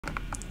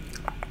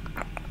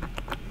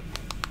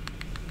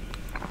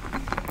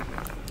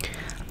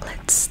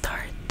let's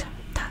start.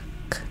 Tack,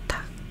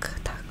 tack,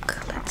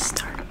 tack. Let's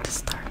start.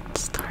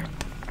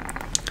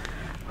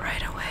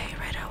 Right away.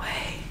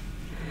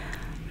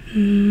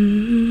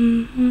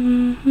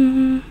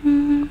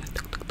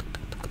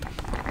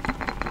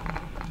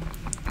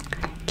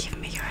 Give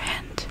me your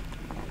hand.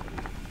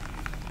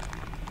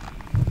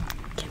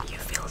 Can you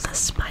feel the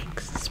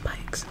spikes?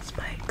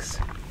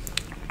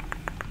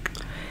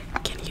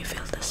 Can you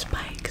feel the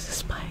spikes?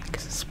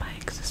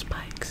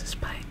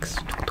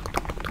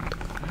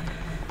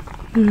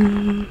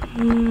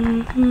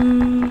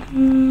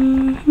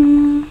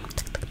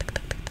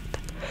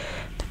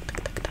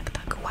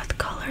 What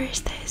color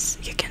is this?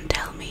 You can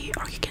tell me,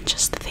 or you can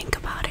just think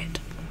about it.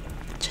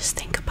 Just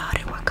think about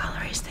it. What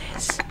color is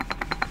this?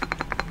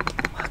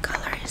 What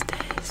color is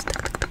this?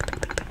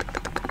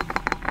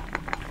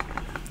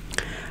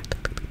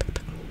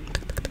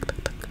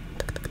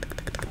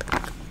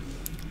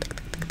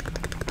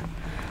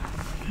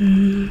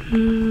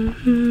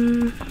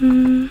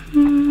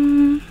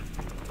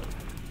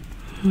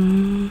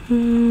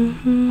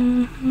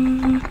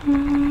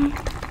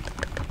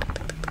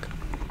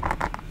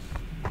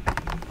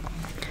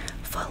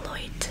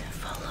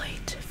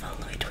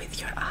 Follow it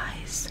with your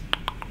eyes.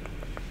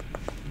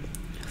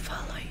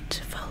 Follow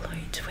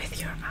it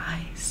with your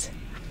eyes.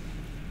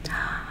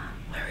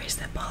 Where is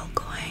the ball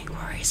going?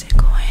 Where is it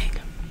going?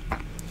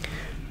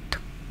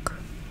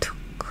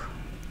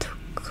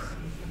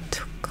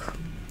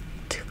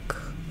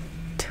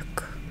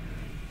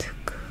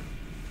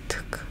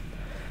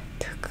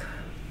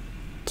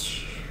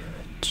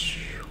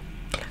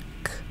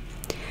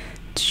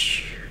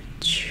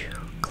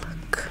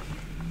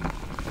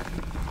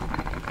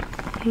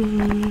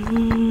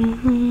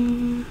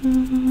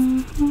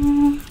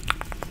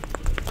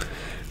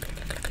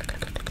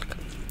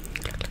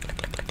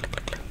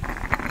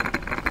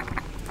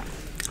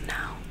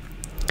 Now,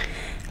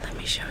 let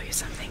me show you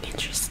something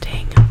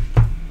interesting.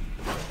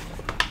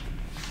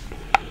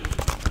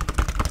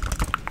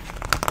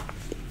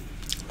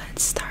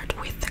 Let's start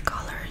with the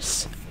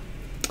colors.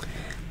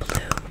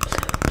 Blue.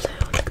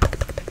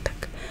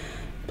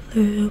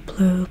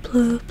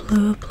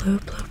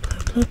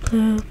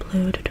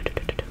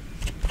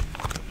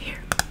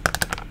 Here.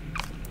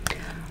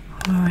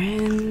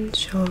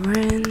 Orange.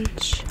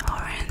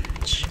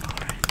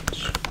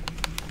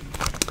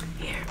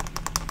 Here.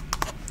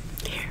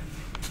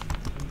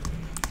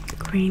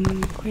 Green.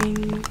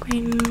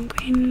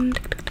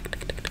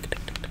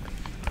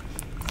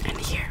 And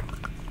here.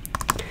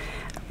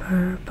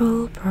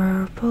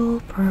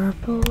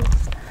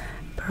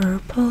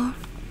 Purple.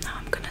 Now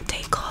I'm gonna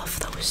take off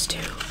those two.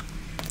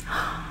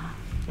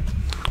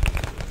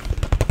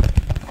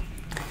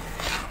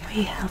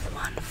 We have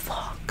one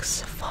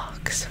fox,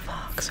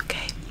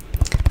 okay?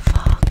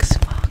 Fox.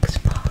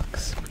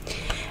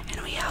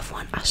 And we have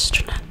one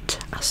astronaut.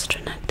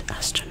 Which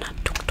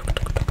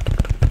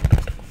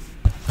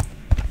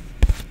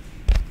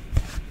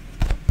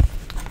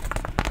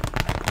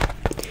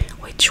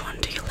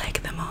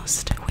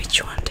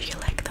one do you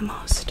like the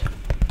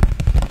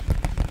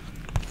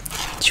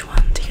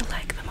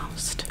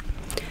most?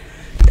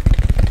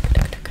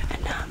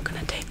 And now I'm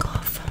gonna take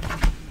off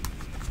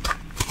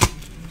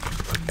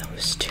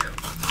those two.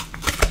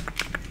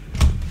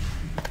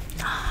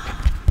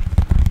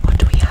 What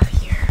do we have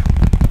here?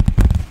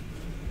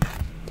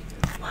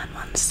 One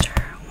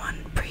monster,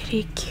 one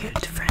pretty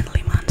cute,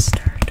 friendly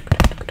monster.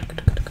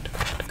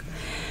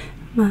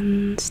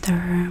 Monster.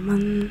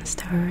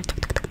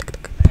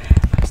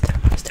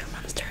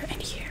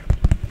 And here,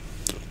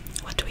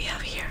 what do we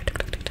have here?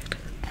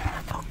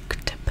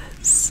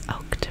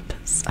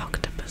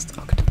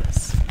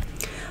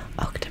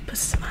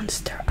 Octopus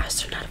monster,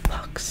 astronaut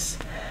fox.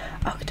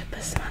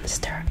 Octopus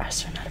monster,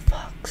 astronaut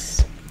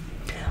fox.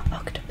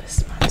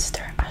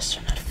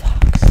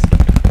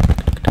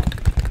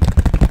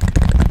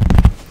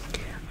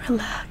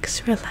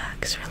 Relax.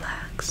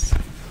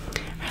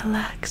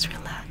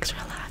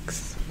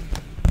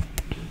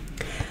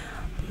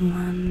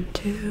 1,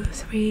 2,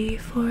 3,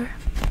 4.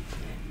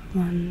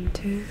 1,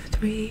 2,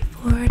 3,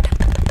 4.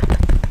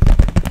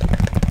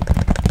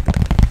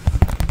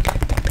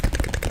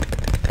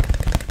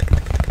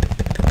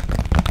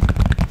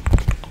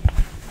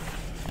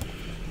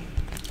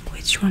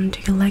 Which one do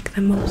you like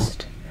the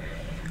most?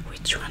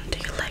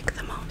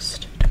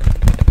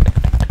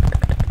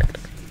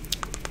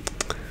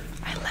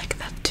 I like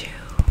that too.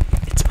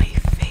 It's my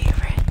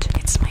favorite.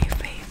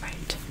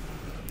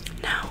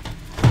 Now,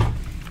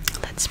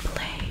 let's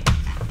play.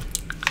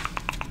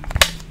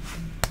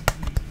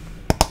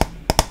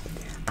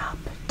 Up,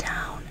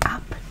 down.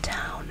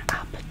 Down,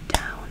 up,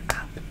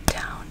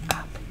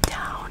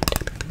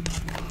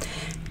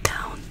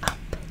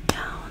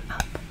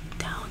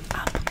 down,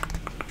 up.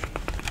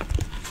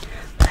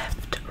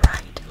 Left,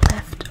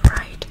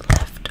 right,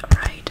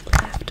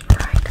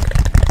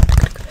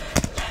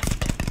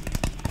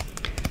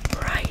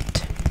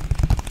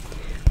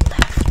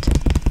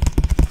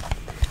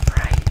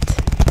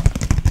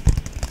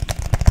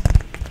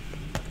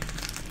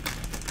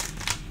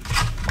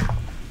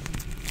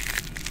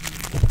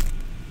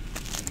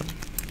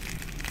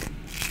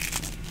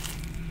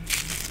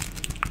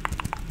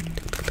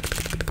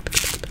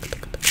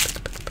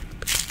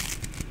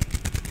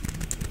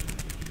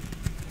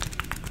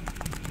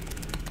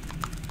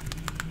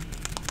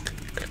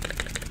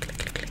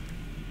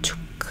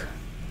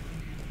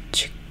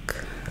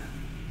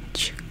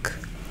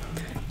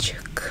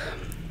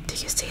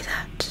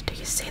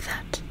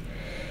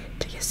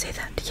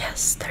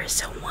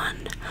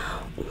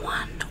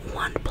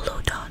 one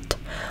blue dot.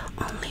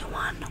 Only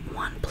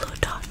one blue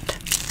dot.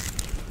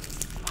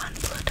 One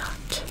blue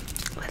dot.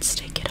 Let's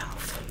take it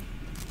off.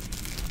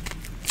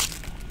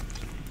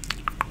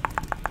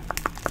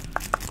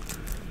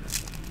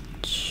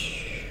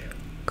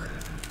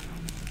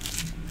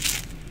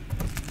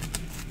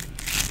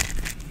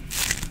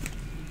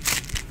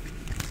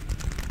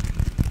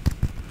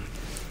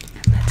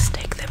 And let's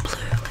take the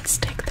blue. Let's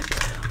take the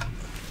blue.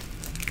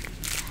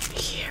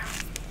 Here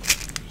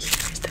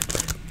is the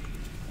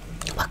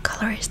blue. What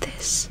color is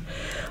this?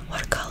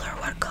 What color?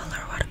 What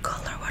color? What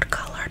color? What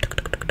color?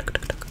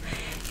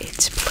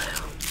 It's blue.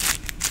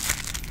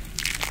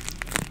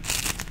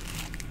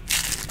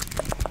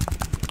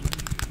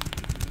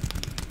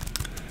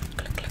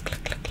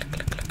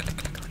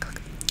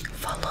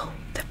 Follow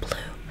the blue.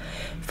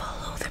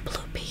 Follow the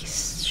blue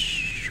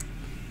piece.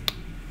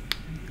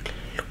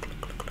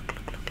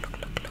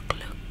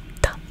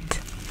 Dot.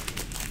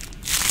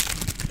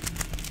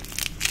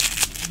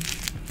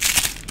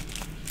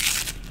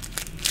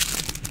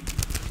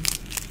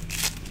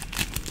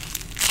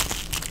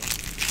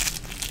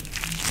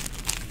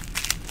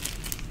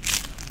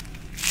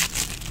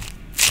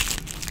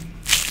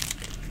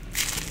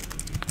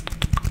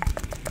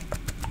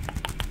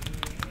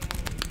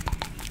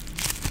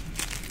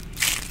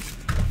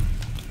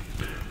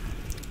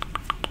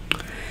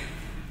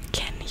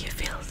 Can you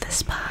feel the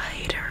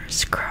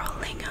spiders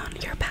crawling on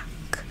your back?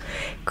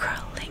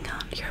 Crawling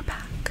on your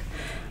back.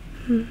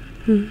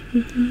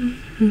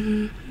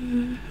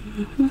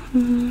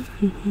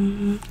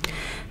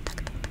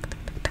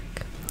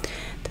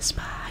 The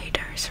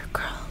spiders are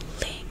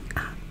crawling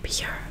up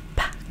your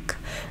back.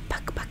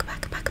 Back, back,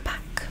 back, back,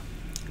 back.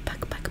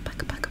 Back, back,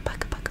 back, back,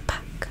 back, back,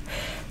 back.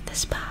 The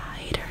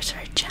spiders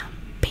are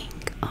jumping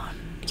on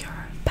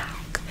your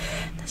back.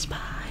 The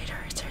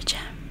spiders are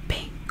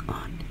jumping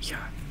on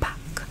your back.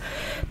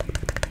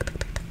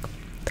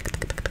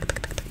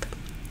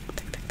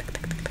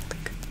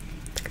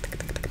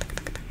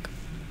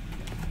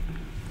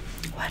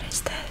 What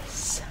is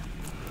this?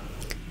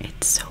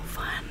 It's so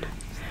fun.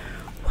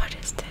 What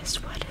is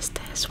this? What is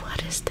this?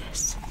 What is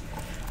this?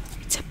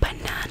 It's a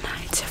banana.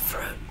 It's a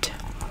fruit.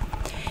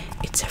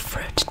 It's a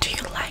fruit. Do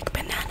you like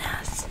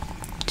bananas?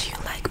 Do you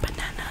like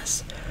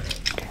bananas?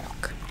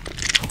 Tuk,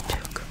 tuk,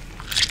 tuk,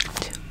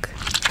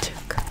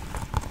 tuk.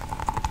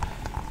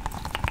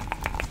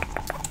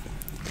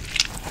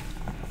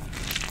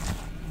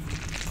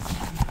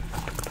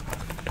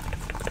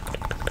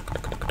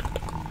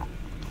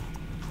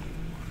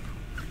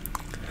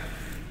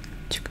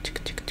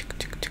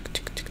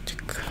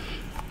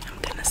 I'm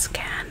gonna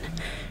scan.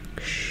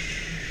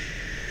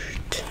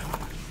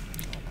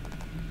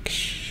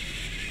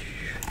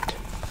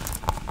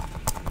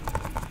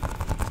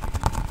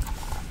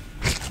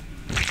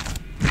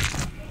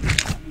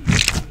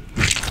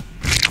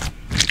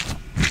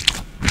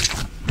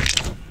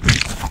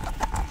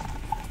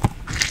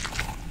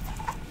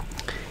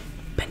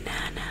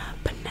 Banana,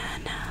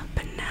 banana,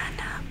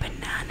 banana,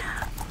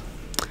 banana.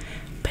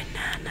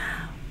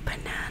 Banana,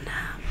 banana,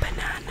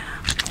 banana.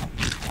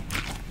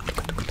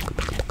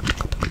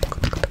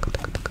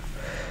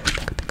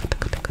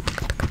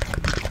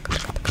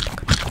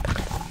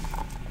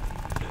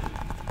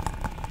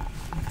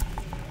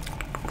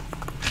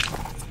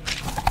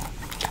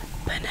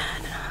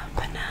 Banana,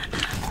 banana,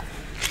 banana,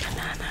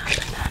 banana,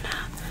 banana,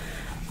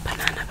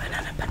 banana,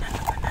 banana, banana,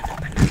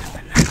 banana,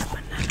 banana,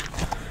 banana.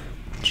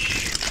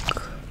 Chook,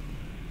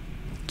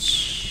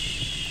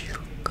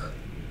 chook,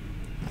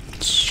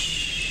 chook,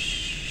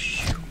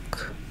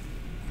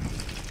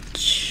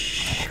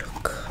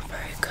 chook.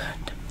 Very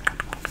good.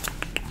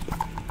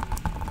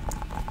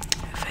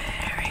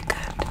 Very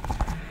good.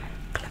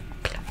 Click,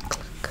 click,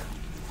 click.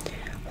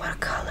 What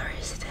color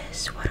is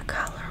this? What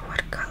color?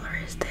 What color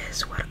is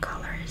this? What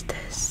color is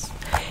this?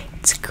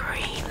 It's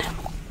green.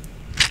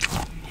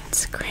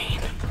 It's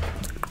green.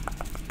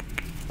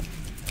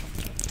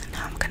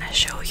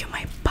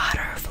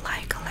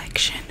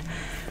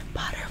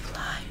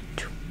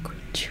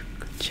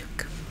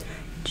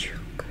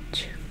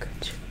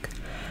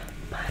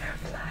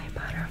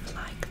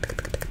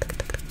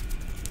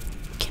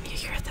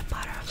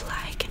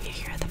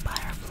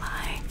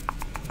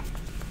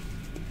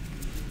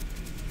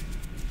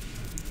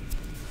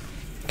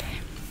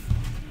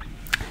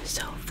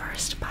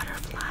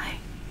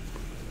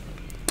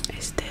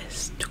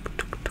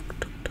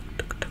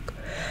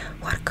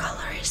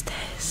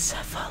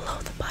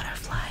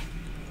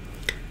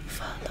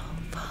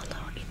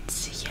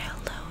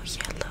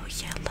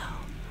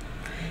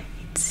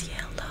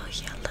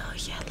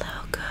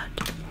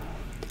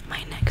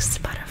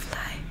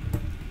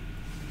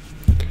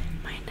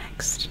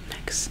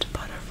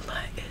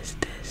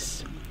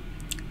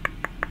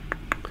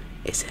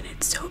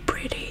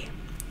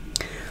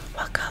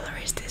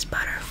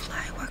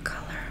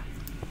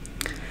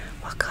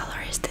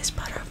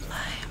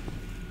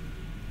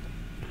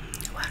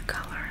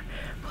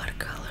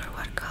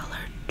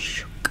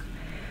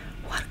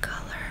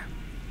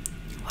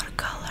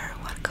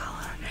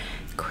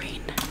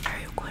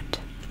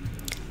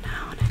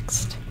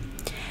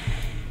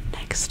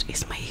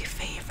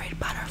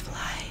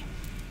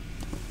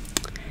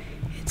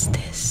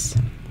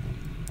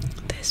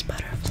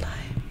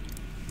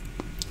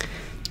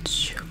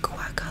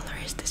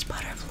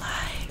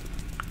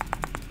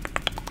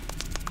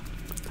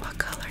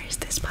 color is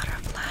this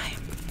butterfly?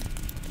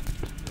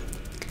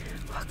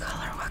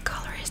 What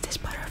color is this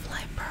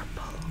butterfly?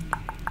 Purple.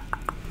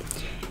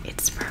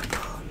 It's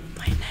purple.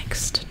 My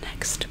next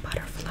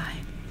butterfly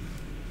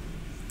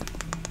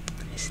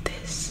is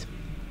this.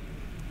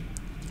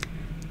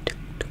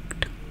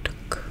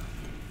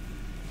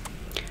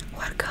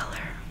 What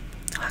color?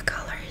 What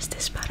color is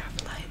this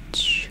butterfly?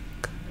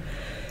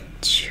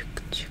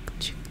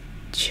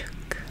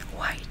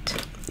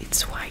 White.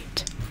 It's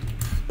white.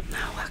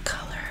 Now what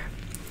color?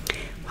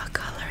 What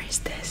color is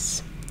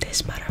this?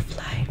 This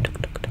butterfly.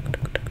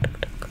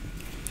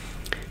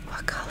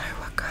 What color?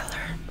 What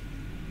color?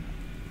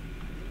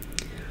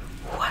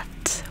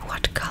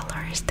 What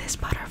color is this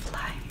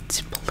butterfly?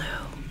 It's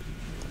blue.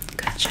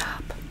 Good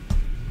job.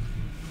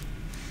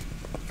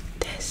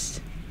 This.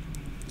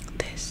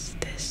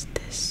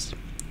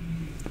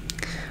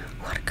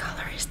 What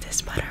color is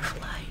this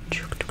butterfly?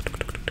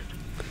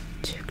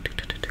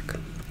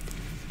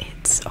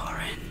 It's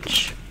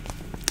orange.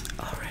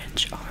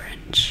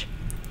 Orange.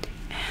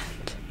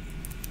 And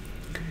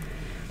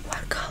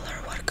what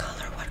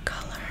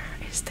color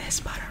is this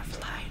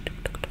butterfly?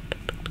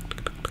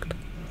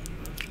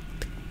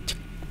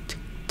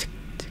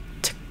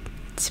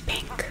 It's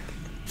pink.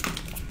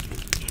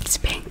 It's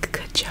pink.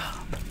 Good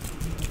job.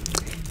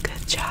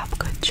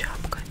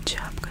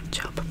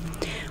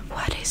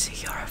 What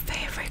is your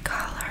favorite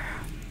color?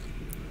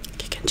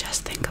 You can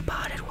just think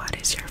about it. What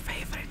is your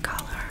favorite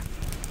color?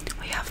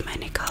 We have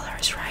many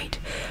colors, right?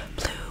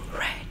 Blue,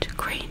 red,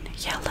 green,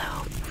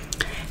 yellow,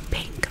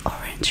 pink,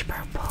 orange,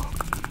 purple.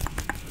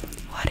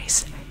 What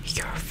is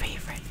your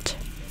favorite?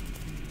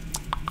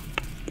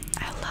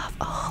 I love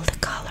all the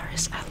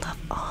colors. I love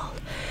all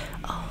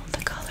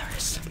the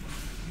colors.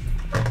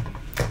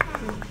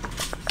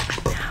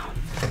 Now,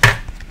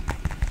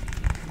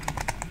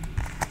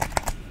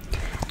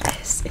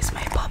 this is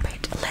my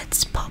puppet.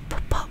 Let's pop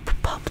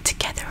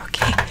together,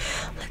 okay?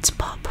 Let's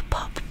pop.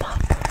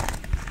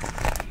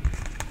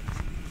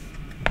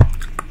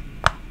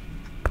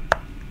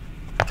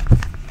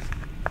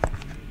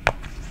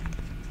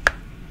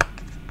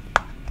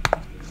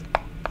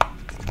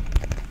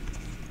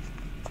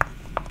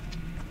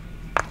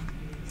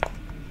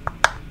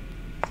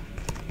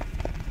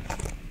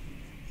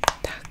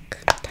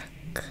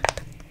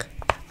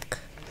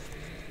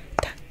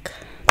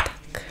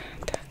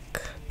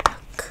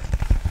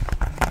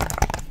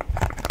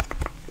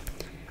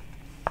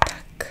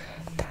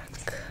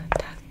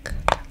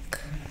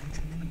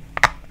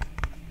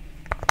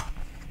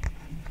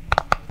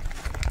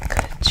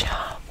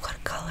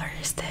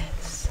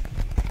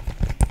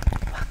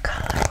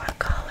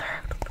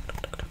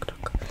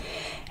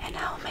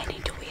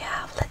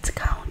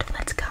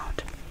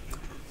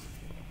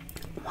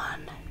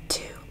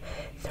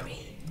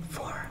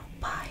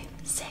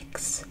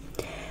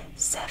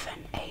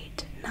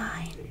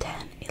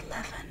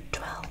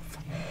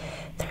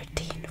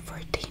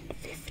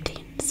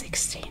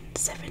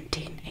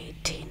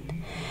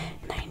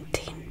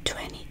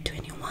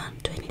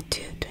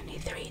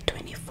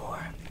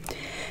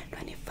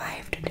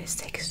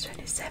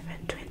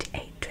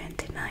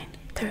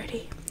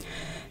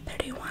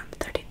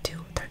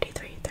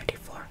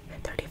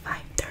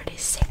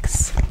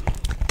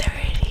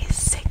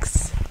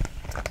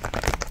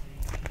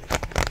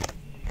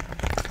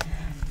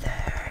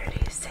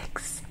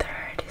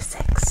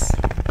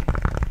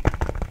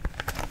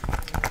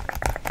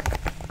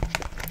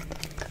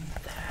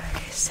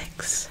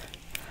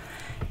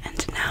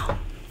 And now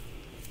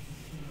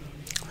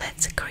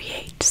let's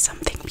create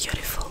something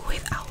beautiful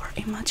with our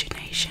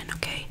imagination,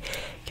 okay?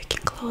 You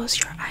can close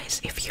your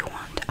eyes if you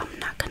want. I'm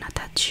not gonna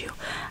touch you.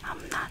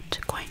 I'm not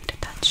going to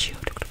touch you.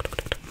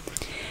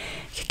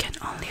 You can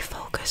only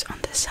focus on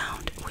the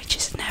sound, which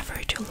is never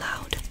too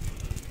loud.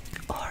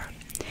 Or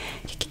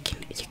you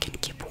can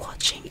keep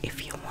watching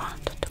if you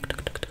want.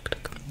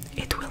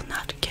 It will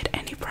not get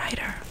any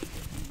brighter.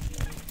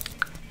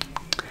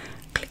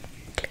 Click,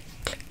 click,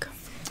 click.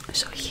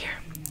 So here,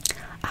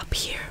 up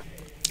here,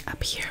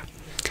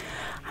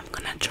 I'm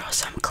gonna draw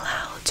some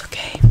clouds,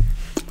 okay?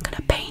 I'm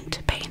gonna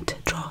paint,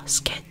 draw,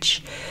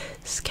 sketch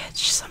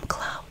some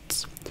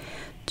clouds.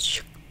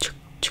 Chuk, chuk,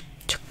 chuk,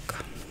 chuk.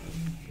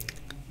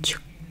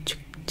 Chuk, chuk,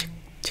 chuk,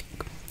 chuk.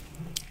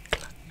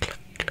 Cluck, cluck,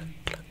 cluck,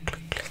 cluck,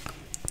 cluck, cluck.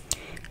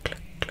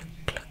 Cluck, cluck,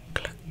 cluck,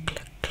 cluck,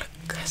 cluck,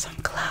 cluck. Some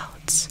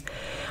clouds.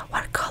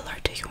 What color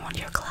do you want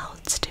your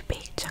clouds to be?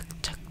 Chuk,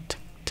 chuk, chuk,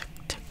 chuk,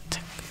 chuk,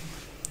 chuk.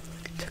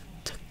 Chuk,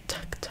 chuk,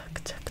 chuk,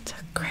 chuk, chuk,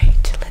 chuk.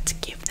 Great. Let's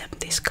give them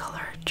this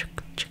color. Chuk,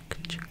 chuk,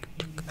 chuk,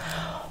 chuk.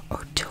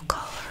 Or 2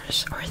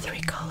 colors or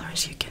 3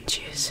 colors you can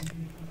choose.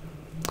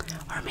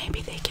 Or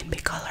maybe they can be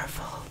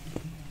colorful.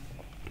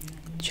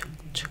 Chuk,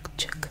 chuk,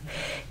 chuk.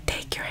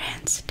 Take your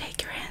hands.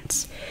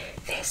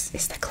 This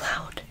is the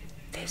cloud.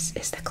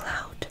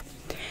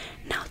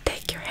 Now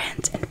take your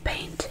hands and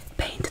paint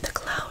the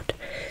cloud.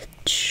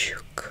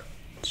 Chuk,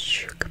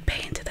 chuk.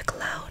 Paint the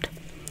cloud,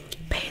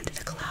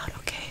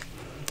 okay?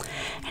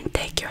 And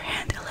take your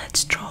hand and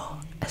let's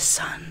draw a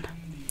sun.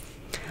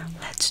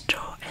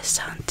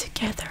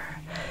 Together.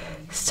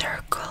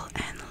 Circle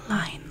and line.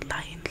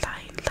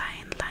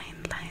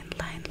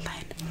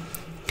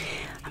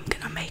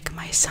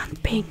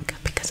 pink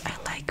because I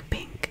like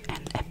pink,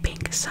 and a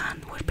pink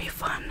sun would be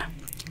fun.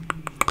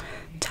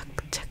 Tuck,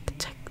 tuck,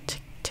 tuck,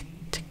 tuck, tuck,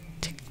 tuck,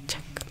 tuck,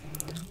 tuck.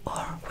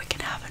 Or we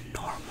can have a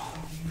normal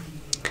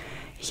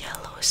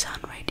yellow sun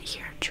right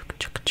here. Chuk,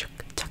 chuk, chuk,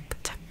 tuck,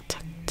 tuck,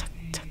 tuck, tuck,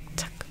 tuck,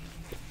 tuck.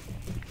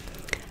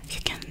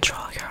 You can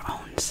draw your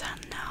own sun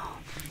now.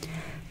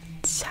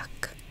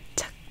 Tuck,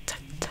 tuck,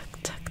 tuck,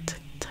 tuck, tuck,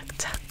 tuck, tuck,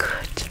 tuck.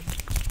 Good.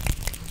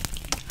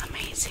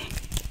 Amazing.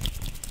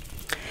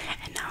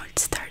 And now it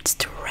starts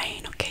to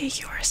rain. Okay,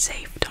 you are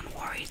safe. Don't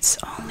worry. It's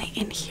only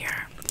in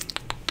here.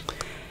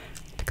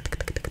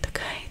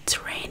 Okay,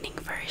 it's raining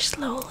very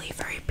slowly,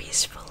 very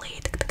peacefully.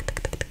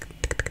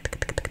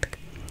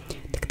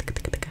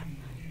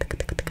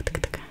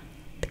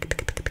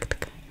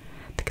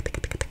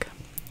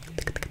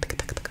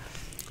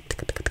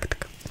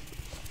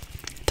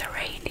 The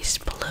rain is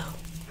blue.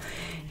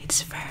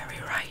 It's very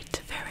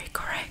right, very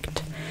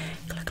correct.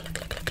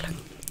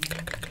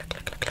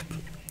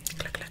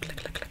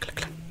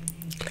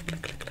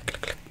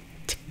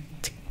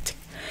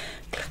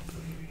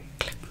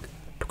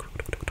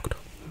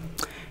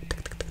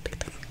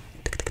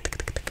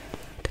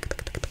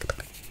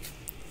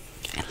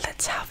 And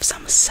let's have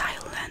some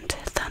silent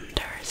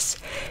thunders.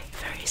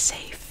 Very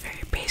safe,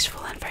 very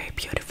peaceful, and very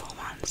beautiful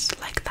ones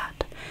like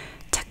that.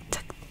 Tuck,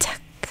 tuck,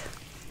 tuck.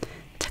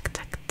 Tuck,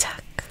 tuck,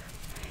 tuck.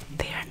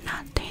 They are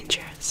not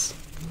dangerous.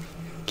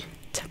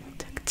 Tuck,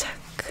 tuck,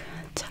 tuck.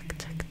 Tuck,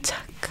 tuck,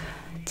 tuck.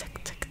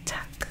 Tuck, tuck,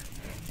 tuck.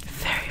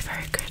 Very,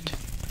 very good.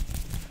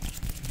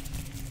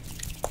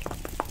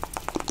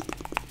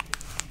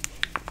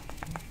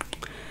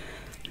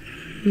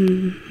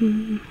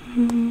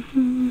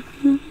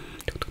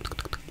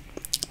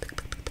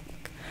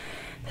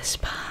 The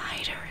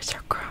spiders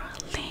are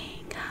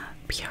crawling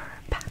up your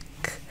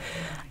back,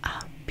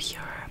 up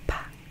your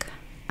back,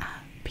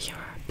 up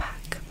your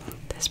back.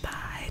 The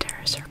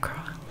spiders are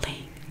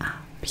crawling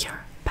up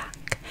your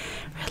back.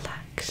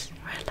 Relax,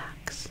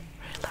 relax,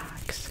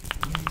 relax.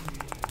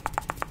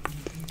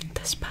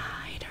 The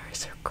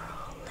spiders are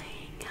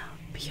crawling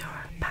up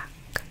your back,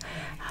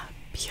 up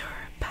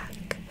your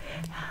back,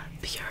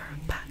 up your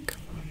back.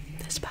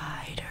 The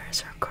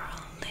spiders are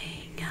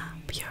crawling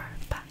up your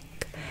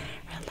back.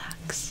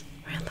 Relax,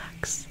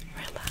 relax,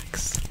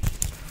 relax.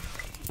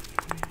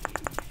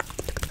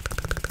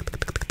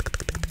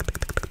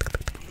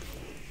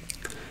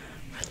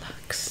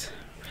 Relax,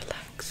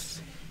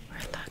 relax,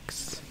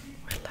 relax,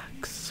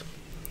 relax.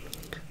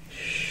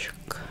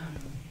 Shook,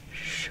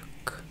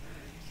 shook,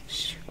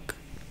 shook,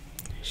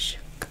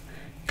 shook.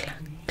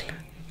 Clack,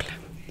 clack, clack,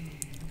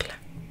 clack,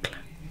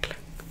 clack, clack.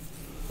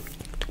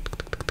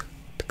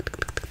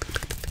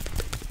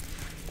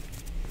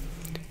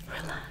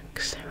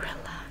 Relax,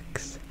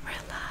 relax,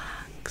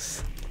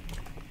 relax.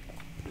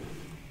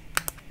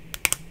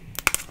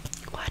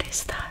 What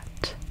is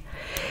that?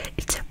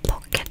 It's a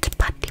pocket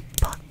patty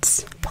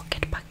pots.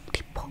 Pocket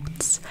patty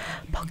pots.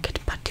 Pocket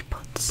patty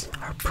pots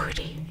are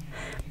pretty.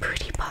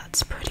 Pretty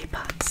pots, pretty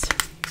pots.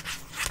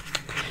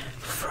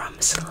 From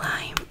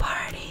Slime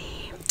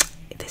Party.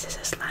 This is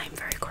a slime,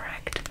 very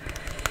correct.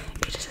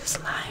 It is a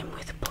slime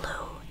with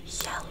blue,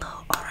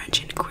 yellow,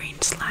 orange, and green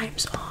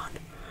slimes on.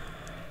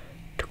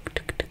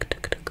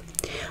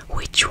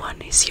 Which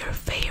one is your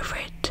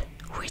favorite?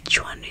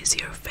 Which one is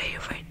your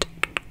favorite?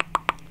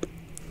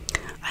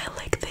 I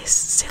like this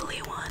silly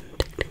one.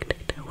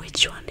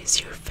 Which one is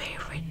your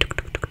favorite?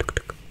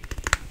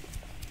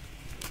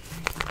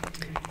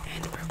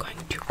 And we're going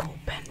to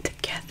open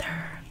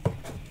together.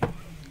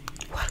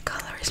 What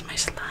color is my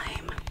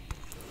slime?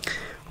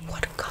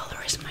 What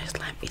color is my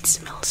slime? It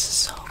smells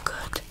so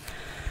good.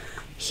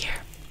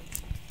 Here,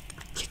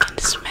 you can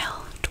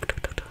smell.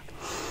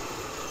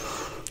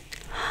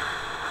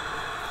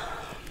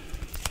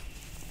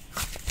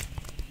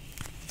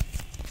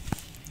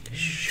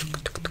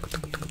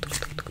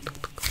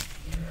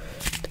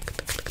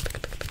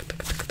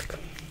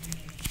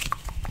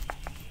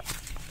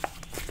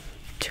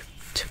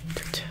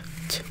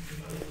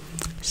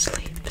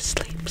 Sleep,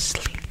 sleep,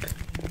 sleep.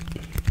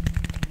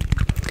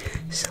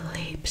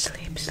 Sleep,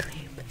 sleep,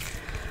 sleep.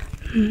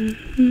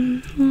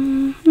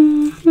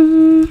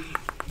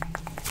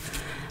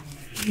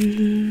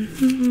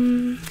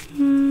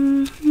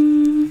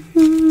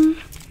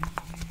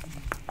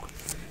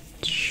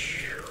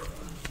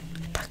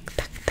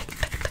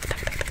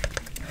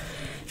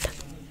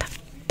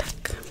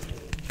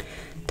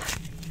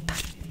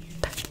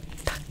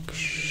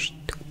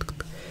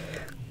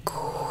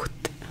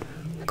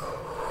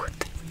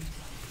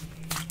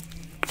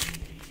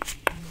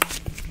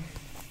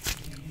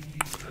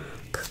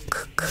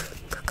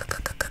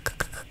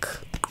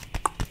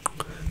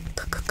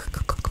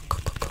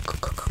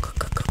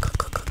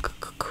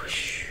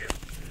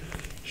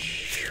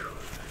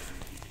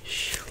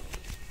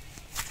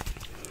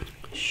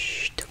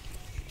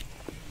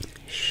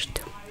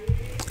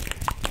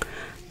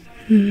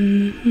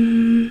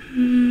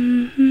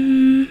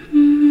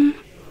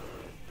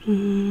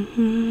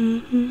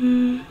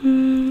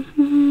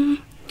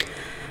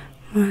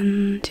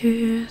 One,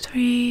 two,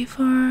 three,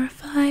 four,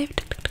 five.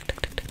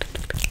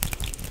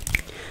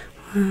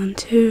 1,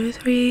 2,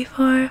 3,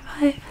 4,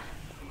 5.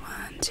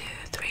 1, 2,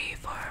 3,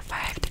 4,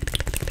 5.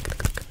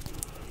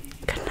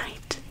 Good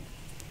night.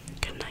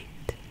 Good night.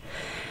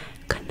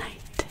 Good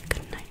night.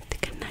 Good night.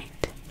 Good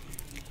night.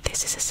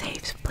 This is a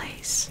safe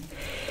place.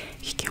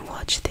 You can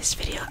watch this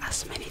video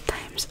as many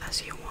times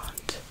as you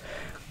want.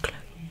 Click,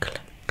 click,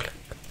 click.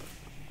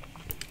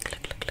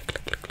 Click, click, click,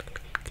 click, click,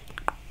 click.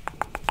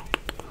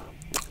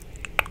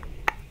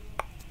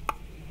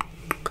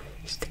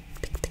 Stick,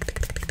 tick, tick,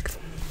 tick, tick,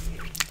 tick.